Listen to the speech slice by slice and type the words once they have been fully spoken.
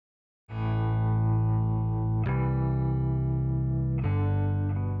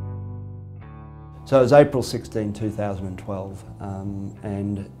So it was April 16, 2012,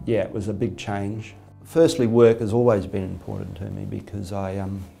 and yeah, it was a big change. Firstly, work has always been important to me because I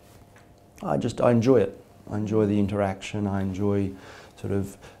enjoy it. I enjoy the interaction, I enjoy sort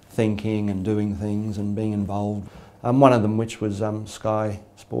of thinking and doing things and being involved. One of them which was Sky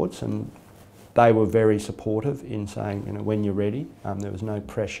Sports, and they were very supportive in saying, you know, when you're ready. There was no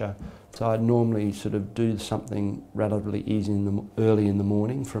pressure. So I'd normally sort of do something relatively easy early in the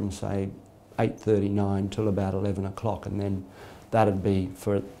morning from say 8:39 till about 11 o'clock, and then that'd be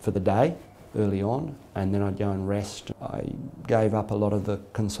for the day early on, and then I'd go and rest. I gave up a lot of the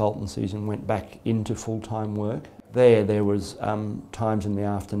consultancies and went back into full-time work. There was times in the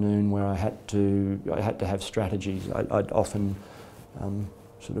afternoon where I had to have strategies. I'd often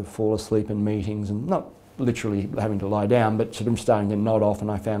sort of fall asleep in meetings, and not literally having to lie down, but sort of starting to nod off, and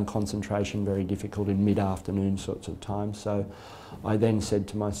I found concentration very difficult in mid-afternoon sorts of times. So I then said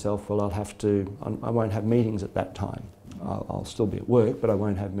to myself, well, I won't have meetings at that time. I'll still be at work, but I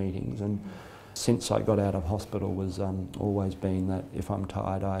won't have meetings. And since I got out of hospital was always been that if I'm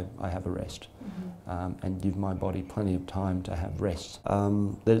tired, I have a rest, and give my body plenty of time to have rest.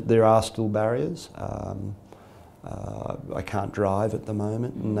 There are still barriers. I can't drive at the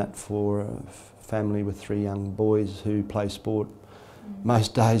moment, and that for a family with 3 young boys who play sport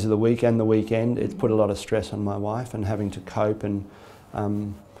most days of the week and the weekend, it's put a lot of stress on my wife, and having to cope and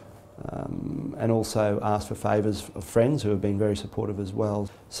also ask for favours of friends who have been very supportive as well.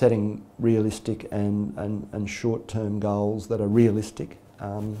 Setting realistic and short-term goals that are realistic.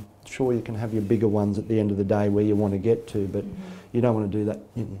 Sure, you can have your bigger ones at the end of the day where you want to get to, but you don't want to do that.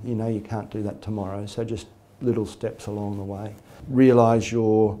 You know you can't do that tomorrow, so just little steps along the way. Realise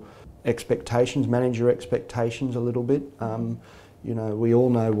your expectations, manage your expectations a little bit. You know, we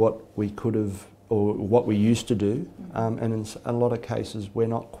all know what we could have or what we used to do, and in a lot of cases we're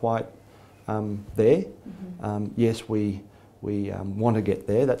not quite there. Yes, we want to get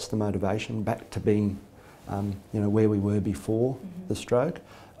there. That's the motivation, back to being you know, where we were before the stroke.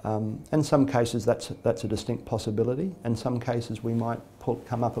 In some cases that's a distinct possibility. In some cases we might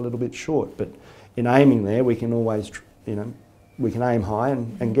come up a little bit short, but in aiming there we can always, you know, we can aim high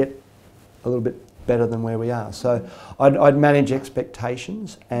and get a little bit better than where we are. So I'd manage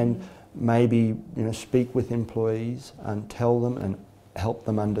expectations and maybe, you know, speak with employees and tell them and help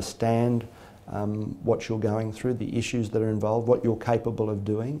them understand what you're going through, the issues that are involved, what you're capable of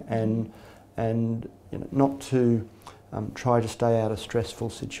doing, and you know, not to try to stay out of stressful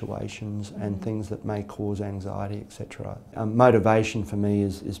situations and things that may cause anxiety, etc. Motivation for me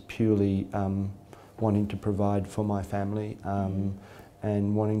is purely wanting to provide for my family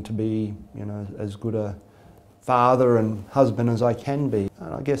and wanting to be, you know, as good a father and husband as I can be.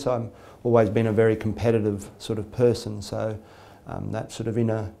 And I guess I've always been a very competitive sort of person, so that sort of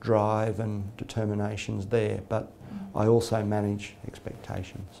inner drive and determination's there, but I also manage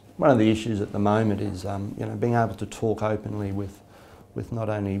expectations. One of the issues at the moment is you know, being able to talk openly with not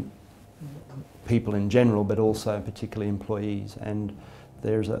only people in general but also particularly employees, and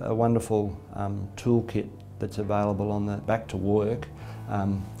there's a wonderful toolkit that's available on the Back to Work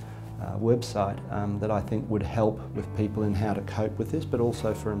website that I think would help with people in how to cope with this, but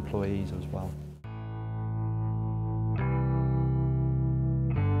also for employees as well.